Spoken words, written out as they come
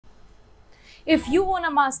If you own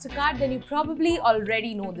a Mastercard, then you probably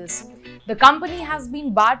already know this. The company has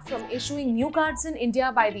been barred from issuing new cards in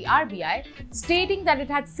India by the RBI, stating that it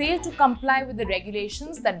had failed to comply with the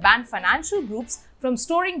regulations that ban financial groups from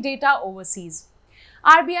storing data overseas.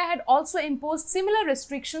 RBI had also imposed similar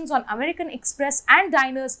restrictions on American Express and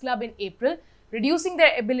Diners Club in April, reducing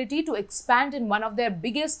their ability to expand in one of their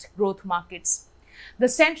biggest growth markets. The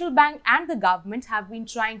central bank and the government have been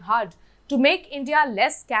trying hard to make India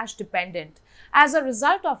less cash dependent, as a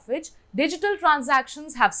result of which digital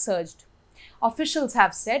transactions have surged. Officials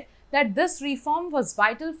have said that this reform was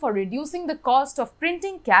vital for reducing the cost of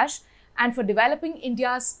printing cash and for developing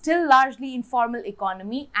India's still largely informal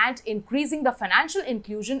economy and increasing the financial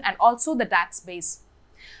inclusion and also the tax base.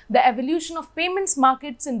 The evolution of payments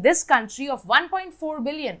markets in this country of 1.4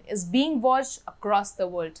 billion is being watched across the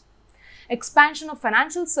world. Expansion of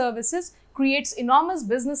financial services creates enormous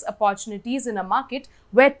business opportunities in a market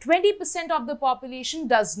where 20% of the population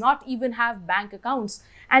does not even have bank accounts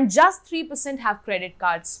and just 3% have credit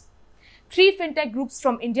cards. 3 fintech groups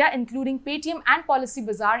from India, including Paytm and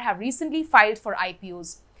Policybazaar, have recently filed for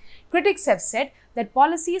IPOs. Critics have said that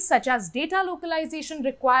policies such as data localization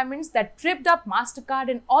requirements that tripped up Mastercard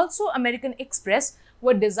and also American Express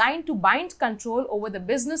were designed to bind control over the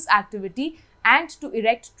business activity and to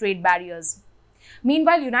erect trade barriers.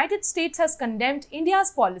 Meanwhile, United States has condemned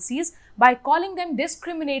India's policies by calling them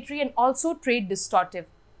discriminatory and also trade distortive.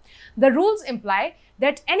 The rules imply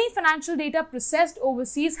that any financial data processed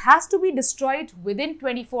overseas has to be destroyed within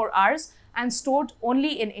 24 hours and stored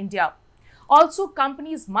only in India. Also,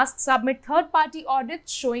 companies must submit third-party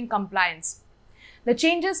audits showing compliance. The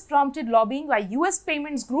changes prompted lobbying by US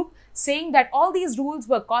Payments Group, saying that all these rules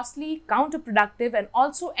were costly, counterproductive, and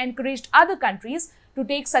also encouraged other countries to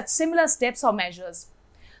take such similar steps or measures.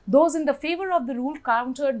 Those in the favor of the rule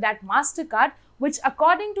countered that Mastercard, which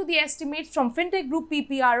according to the estimates from fintech group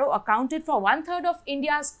PPRO accounted for 1/3 of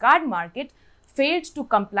India's card market, failed to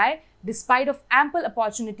comply despite of ample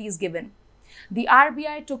opportunities given. The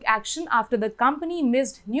RBI took action after the company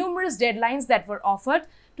missed numerous deadlines that were offered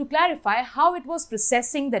to clarify how it was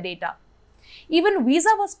processing the data. Even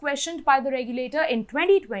Visa was questioned by the regulator in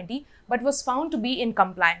 2020 but was found to be in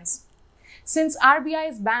compliance. Since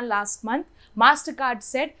RBI's ban last month, Mastercard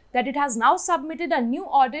said that it has now submitted a new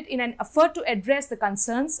audit in an effort to address the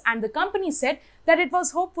concerns, and the company said that it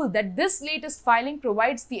was hopeful that this latest filing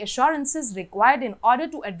provides the assurances required in order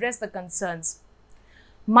to address the concerns.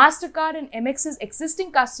 Mastercard and MX's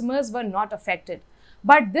existing customers were not affected,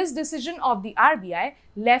 but this decision of the RBI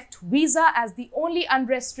left Visa as the only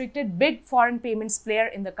unrestricted big foreign payments player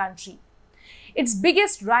in the country. Its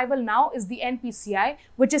biggest rival now is the NPCI,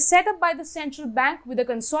 which is set up by the central bank with a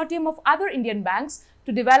consortium of other Indian banks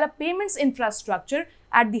to develop payments infrastructure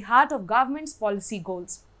at the heart of government's policy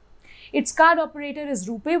goals. Its card operator is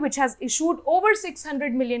RuPay, which has issued over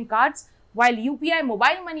 600 million cards, while UPI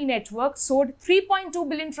mobile money network sold 3.2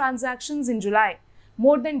 billion transactions in July,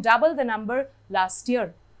 more than double the number last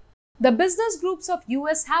year. The business groups of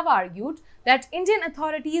US have argued that Indian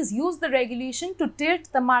authorities use the regulation to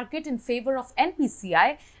tilt the market in favor of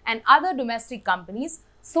NPCI and other domestic companies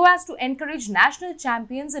so as to encourage national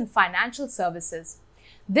champions in financial services.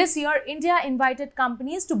 This year, India invited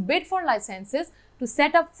companies to bid for licenses to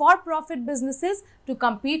set up for-profit businesses to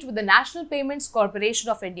compete with the National Payments Corporation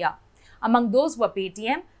of India. Among those were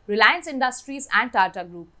Paytm, Reliance Industries and Tata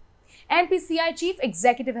Group. NPCI chief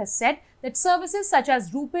executive has said that services such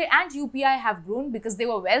as RuPay and UPI have grown because they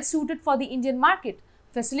were well suited for the Indian market,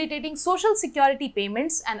 facilitating social security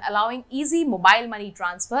payments and allowing easy mobile money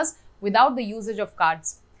transfers without the usage of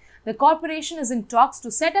cards. The corporation is in talks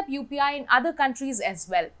to set up UPI in other countries as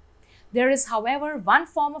well. There is, however, one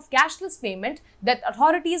form of cashless payment that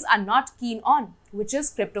authorities are not keen on, which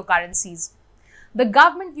is cryptocurrencies. The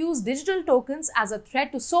government views digital tokens as a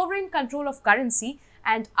threat to sovereign control of currency,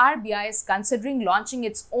 and RBI is considering launching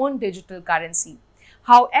its own digital currency.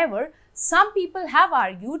 However, some people have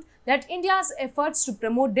argued that India's efforts to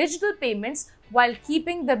promote digital payments while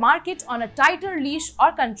keeping the market on a tighter leash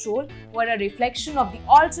or control were a reflection of the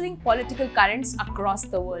altering political currents across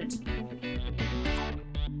the world.